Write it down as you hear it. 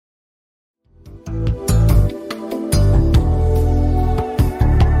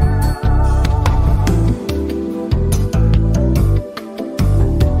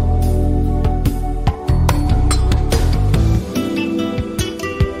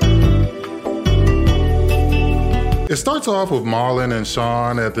It starts off with Marlon and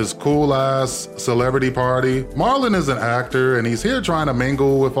Sean at this cool-ass celebrity party. Marlon is an actor, and he's here trying to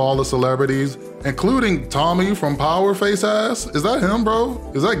mingle with all the celebrities, including Tommy from Power Face Ass. Is that him, bro?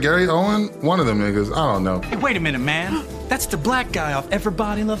 Is that Gary Owen? One of them niggas. I don't know. Hey, wait a minute, man. That's the black guy off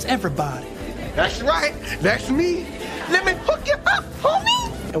Everybody Loves Everybody. That's right. That's me. Let me hook you up, homie.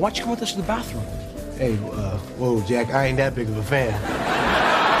 Hey, why don't you come with us to the bathroom? Hey, whoa, Jack, I ain't that big of a fan.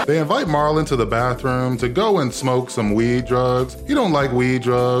 They invite Marlon to the bathroom to go and smoke some weed drugs. He don't like weed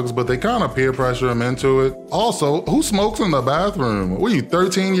drugs, but they kind of peer pressure him into it. Also, who smokes in the bathroom? What are you,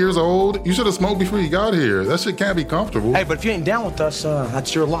 13 years old? You should have smoked before you got here. That shit can't be comfortable. Hey, but if you ain't down with us,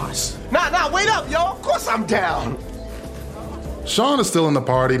 that's your loss. Nah, wait up, yo. Of course I'm down. Sean is still in the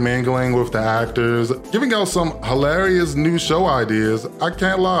party mingling with the actors, giving out some hilarious new show ideas. I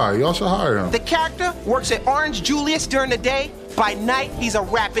can't lie, y'all should hire him. The character works at Orange Julius during the day. By night, he's a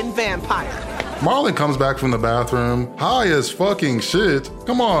rapping vampire. Marlon comes back from the bathroom, high as fucking shit.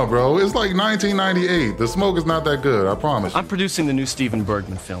 Come on, bro, it's like 1998. The smoke is not that good, I promise. I'm producing the new Steven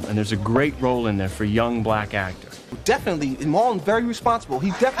Bergman film, and there's a great role in there for a young black actor. Definitely, and Marlon's very responsible.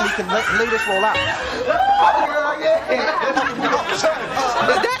 He definitely can lay this role out. Is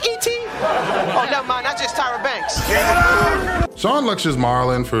that E.T.? Oh, never mind, that's just Tyra Banks. Sean lectures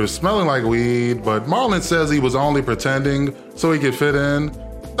Marlon for smelling like weed, but Marlon says he was only pretending so he could fit in.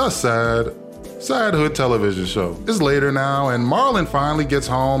 That's sad. Sad hood television show. It's later now, and Marlon finally gets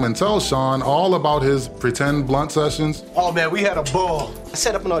home and tells Sean all about his pretend blunt sessions. Oh, man, we had a ball. I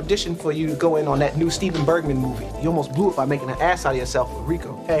set up an audition for you to go in on that new Steven Bergman movie. You almost blew it by making an ass out of yourself for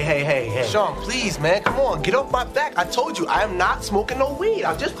Rico. Hey. Sean, please, man, come on, get off my back. I told you, I am not smoking no weed.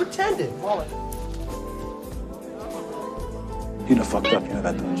 I'm just pretending. You done fucked up, you know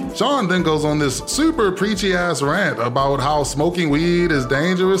that, don't you? Sean then goes on this super preachy ass rant about how smoking weed is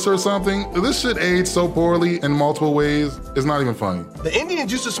dangerous or something. This shit aged so poorly in multiple ways, it's not even funny. The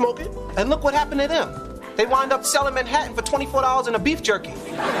Indians used to smoke it. And look what happened to them. They wind up selling Manhattan for $24 in a beef jerky.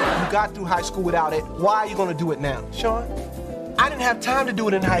 You got through high school without it. Why are you gonna do it now? Sean, I didn't have time to do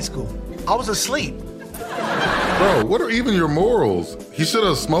it in high school. I was asleep. Bro, what are even your morals? He should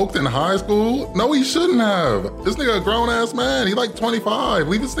have smoked in high school? No, he shouldn't have. This nigga a grown-ass man. He like 25.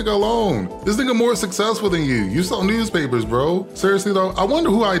 Leave this nigga alone. This nigga more successful than you. You sell newspapers, bro. Seriously though, I wonder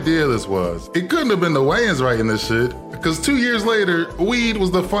who idea this was. It couldn't have been the Wayans writing this shit, because 2 years later, weed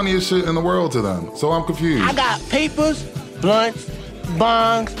was the funniest shit in the world to them. So I'm confused. I got papers, blunts,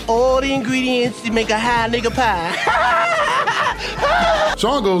 bongs, all the ingredients to make a high nigga pie.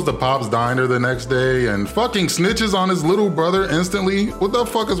 Sean goes to Pop's Diner the next day and fucking snitches on his little brother instantly. What the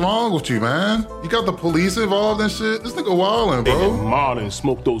fuck is wrong with you, man? You got the police involved and shit? This nigga wildin', bro. And Marlon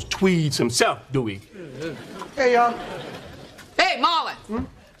smoked those tweeds himself, do he? Hey, y'all. Hey, Marlon.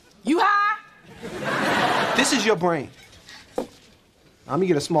 You high? This is your brain. I'm gonna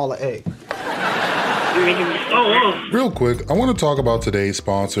get a smaller egg. Real quick, I want to talk about today's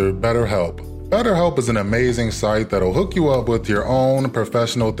sponsor, BetterHelp. BetterHelp is an amazing site that'll hook you up with your own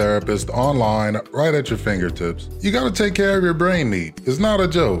professional therapist online right at your fingertips. You gotta take care of your brain meat. It's not a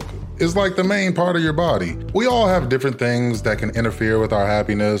joke. It's like the main part of your body. We all have different things that can interfere with our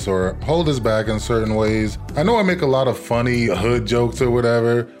happiness or hold us back in certain ways. I know I make a lot of funny hood jokes or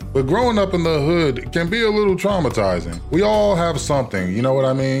whatever, but growing up in the hood can be a little traumatizing. We all have something, you know what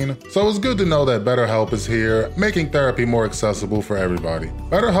I mean? So it's good to know that BetterHelp is here, making therapy more accessible for everybody.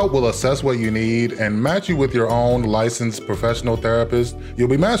 BetterHelp will assess what you need and match you with your own licensed professional therapist. You'll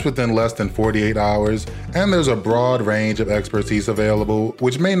be matched within less than 48 hours, and there's a broad range of expertise available,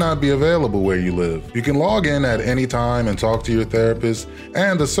 which may not be available where you live. You can log in at any time and talk to your therapist,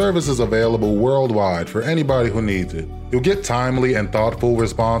 and the service is available worldwide for anybody who needs it. You'll get timely and thoughtful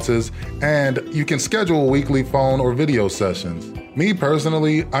responses, and you can schedule weekly phone or video sessions. Me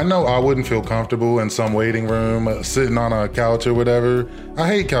personally, I know I wouldn't feel comfortable in some waiting room, sitting on a couch or whatever. I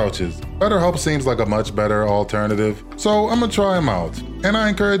hate couches. BetterHelp seems like a much better alternative, so I'm gonna try them out, and I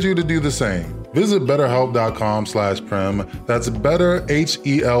encourage you to do the same. Visit betterhelp.com/Primm, that's better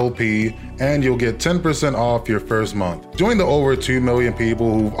HELP, and you'll get 10% off your first month. Join the over 2 million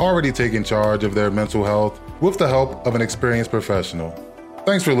people who've already taken charge of their mental health with the help of an experienced professional.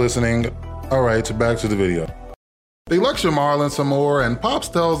 Thanks for listening. All right, back to the video. They lecture Marlon some more, and Pops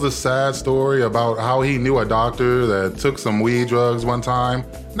tells this sad story about how he knew a doctor that took some weed drugs one time.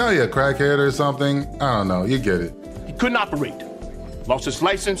 Now he a crackhead or something. I don't know, you get it. He couldn't operate. Lost his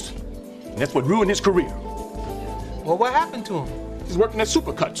license, and that's what ruined his career. Well, what happened to him? He's working at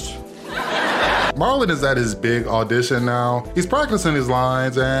Supercuts. Marlon is at his big audition now. He's practicing his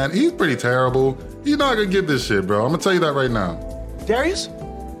lines, and he's pretty terrible. He's not gonna get this shit, bro. I'm gonna tell you that right now. Darius?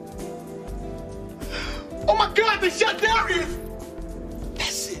 Oh my God, they shot Darius!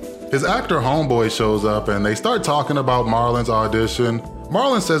 That's it. His actor homeboy shows up and they start talking about Marlon's audition.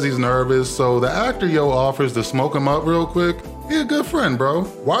 Marlon says he's nervous, so the actor offers to smoke him up real quick. He a good friend, bro.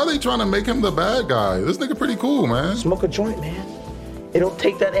 Why are they trying to make him the bad guy? This nigga pretty cool, man. Smoke a joint, man. It'll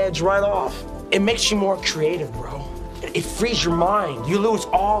take that edge right off. It makes you more creative, bro. It frees your mind. You lose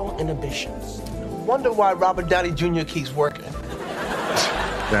all inhibitions. Wonder why Robert Downey Jr. keeps working.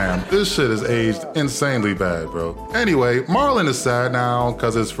 Damn, this shit is aged insanely bad, bro. Anyway, Marlon is sad now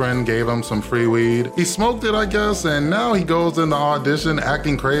because his friend gave him some free weed. He smoked it, I guess, and now he goes in the audition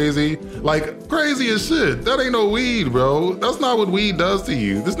acting crazy. Like, crazy as shit. That ain't no weed, bro. That's not what weed does to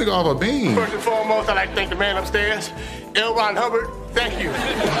you. This nigga off a bean. First and foremost, I'd like to thank the man upstairs, L. Ron Hubbard. Thank you.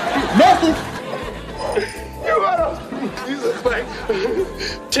 Nothing. You got these are like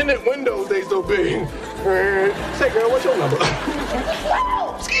tinted windows, they so big. Say, girl, what's your number?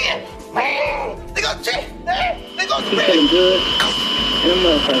 Skin! They go check! They go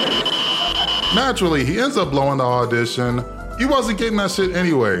Naturally, he ends up blowing the audition. He wasn't getting that shit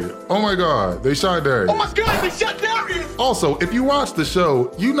anyway. Oh my God, they shot Darius. Oh my God, they shot Darius! Also, if you watch the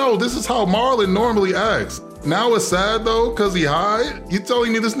show, you know this is how Marlon normally acts. Now it's sad though, cause he high? You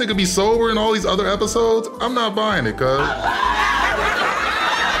telling me this nigga be sober in all these other episodes? I'm not buying it, cuz.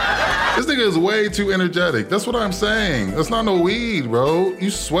 This nigga is way too energetic. That's what I'm saying. That's not no weed, bro. You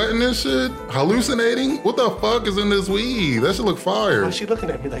sweating this shit? Hallucinating? What the fuck is in this weed? That should look fire. Why is she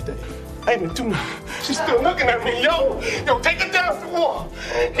looking at me like that? I ain't been too much. She's still looking at me, yo. Yo, take her down the wall.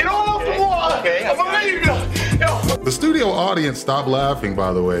 Get on off the wall. Okay, I'm gonna leave you. Yo. The studio audience stopped laughing,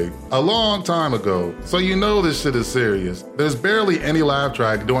 by the way, a long time ago. So you know this shit is serious. There's barely any laugh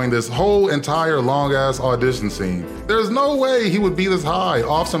track during this whole entire long-ass audition scene. There's no way he would be this high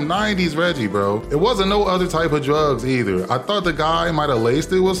off some 90s Reggie, bro. It wasn't no other type of drugs either. I thought the guy might have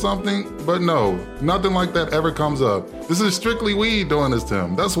laced it with something, but no, nothing like that ever comes up. This is strictly weed doing this to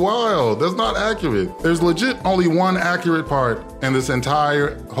him. That's wild. That's not accurate. There's legit only one accurate part in this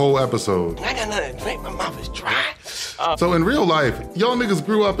entire whole episode. I got nothing to drink. My mouth is dry. So in real life, y'all niggas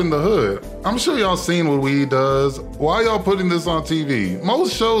grew up in the hood. I'm sure y'all seen what weed does. Why y'all putting this on TV?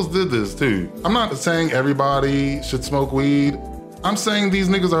 Most shows did this too. I'm not saying everybody should smoke weed. I'm saying these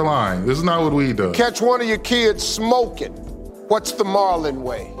niggas are lying. This is not what weed does. Catch one of your kids smoking. What's the Marlon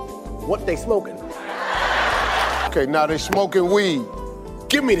way? What they smoking? Okay, now they smoking weed.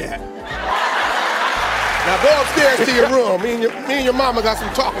 Give me that. Now go upstairs to your room. Me and your mama got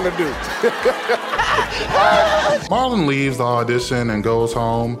some talking to do. Marlon leaves the audition and goes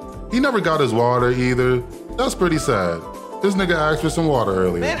home. He never got his water either. That's pretty sad. This nigga asked for some water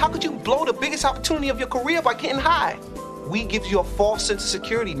earlier. Man, how could you blow the biggest opportunity of your career by getting high? Weed gives you a false sense of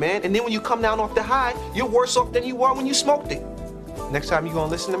security, man. And then when you come down off the high, you're worse off than you were when you smoked it. Next time you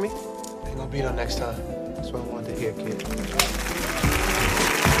gonna listen to me? Ain't gonna be no next time. That's what I wanted to hear, kid.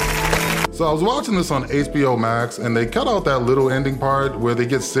 So I was watching this on HBO Max and they cut out that little ending part where they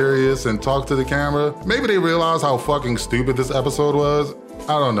get serious and talk to the camera. Maybe they realized how fucking stupid this episode was.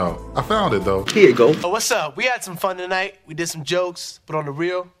 I don't know. I found it though. Here you go. Oh, what's up? We had some fun tonight. We did some jokes, but on the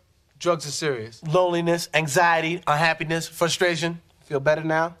real, drugs are serious. Loneliness, anxiety, unhappiness, frustration. Feel better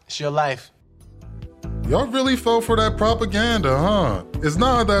now? It's your life. Y'all really fell for that propaganda, huh? It's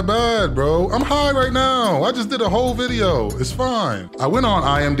not that bad, bro. I'm high right now. I just did a whole video. It's fine. I went on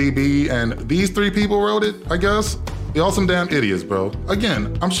IMDb and these 3 people wrote it, I guess. Y'all some damn idiots, bro.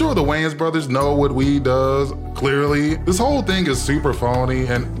 Again, I'm sure the Wayans brothers know what weed does, clearly. This whole thing is super phony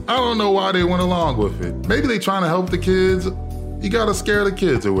and I don't know why they went along with it. Maybe they trying to help the kids. You gotta scare the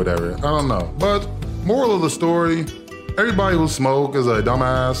kids or whatever. I don't know. But moral of the story, everybody who smoke is a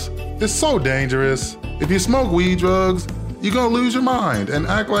dumbass. It's so dangerous. If you smoke weed drugs, you're gonna lose your mind and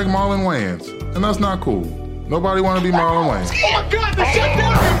act like Marlon Wayans. And that's not cool. Nobody wanna be Marlon Wayans. Oh my God, they shut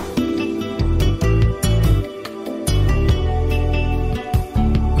down!